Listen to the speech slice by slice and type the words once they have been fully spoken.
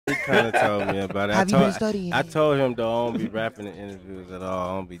He kind of told me about it. Have you been studying? I told him though I don't be rapping in interviews at all.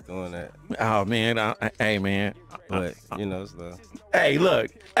 I don't be doing that. Oh man, hey man, but you know it's love. Hey, look,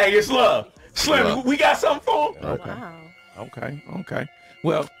 hey, it's love. Slim, we got something for him. Okay. Wow. Okay.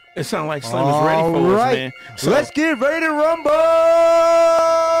 Well, it sounds like Slim is ready for us, man. So, let's get ready to rumble.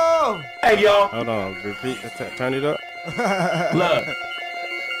 Hey, y'all. Hold on. Repeat. Turn it up. Look,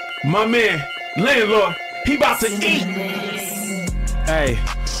 my man, Landlord, he about to eat. Hey,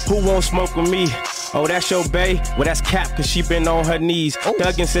 who won't smoke with me? Oh, that's your bae? Well, that's Cap, cause she been on her knees.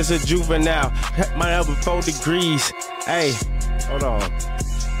 Thuggin' since a juvenile. My other 4 degrees. Hey, hold on.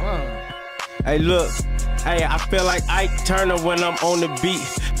 Hey, look. Hey, I feel like Ike Turner when I'm on the beat.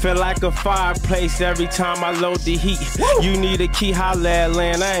 Feel like a fireplace every time I load the heat. Woo! You need a key, holla at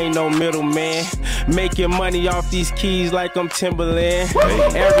Land. I ain't no middleman. Making money off these keys like I'm Timberland.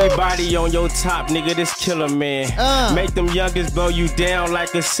 Everybody on your top, nigga, this killer man. Make them youngest blow you down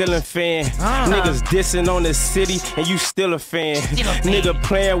like a ceiling fan. Niggas dissing on the city and you still a fan. Nigga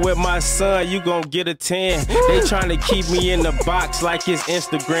playing with my son, you gon' get a 10. They trying to keep me in the box like it's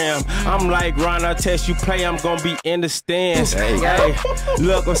Instagram. I'm like, Ron, I test you play, I'm gon' be in the stands. Hey,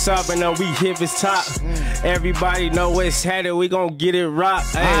 look what's up, and we hip his top. Everybody know what's happening, we gon' get it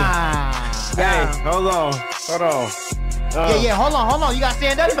rocked. Hey, hold on. Yeah, hold on. You gotta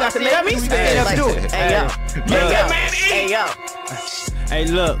stand up. You gotta stand up. You stand up too. Hey, yo. Hey,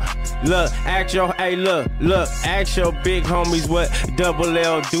 look, ask your big homies what Double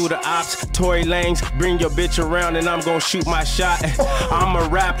L do to ops. Tory Lanez, bring your bitch around and I'm gon' shoot my shot. I'm a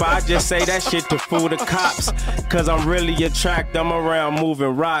rapper, I just say that shit to fool the cops. Cause I'm really attracted, I'm around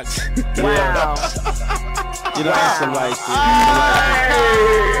moving rocks. Wow. You like some like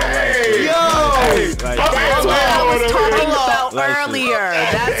That's what I was talking about earlier.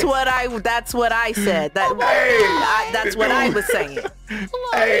 That's what I said. That's what I was saying.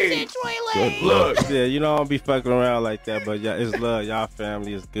 Hey, look. Yeah, you know I don't be fucking around like that, but yeah, it's love. Y'all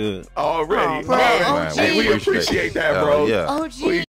family is good. Already. Oh, hey, we appreciate that, bro. OG.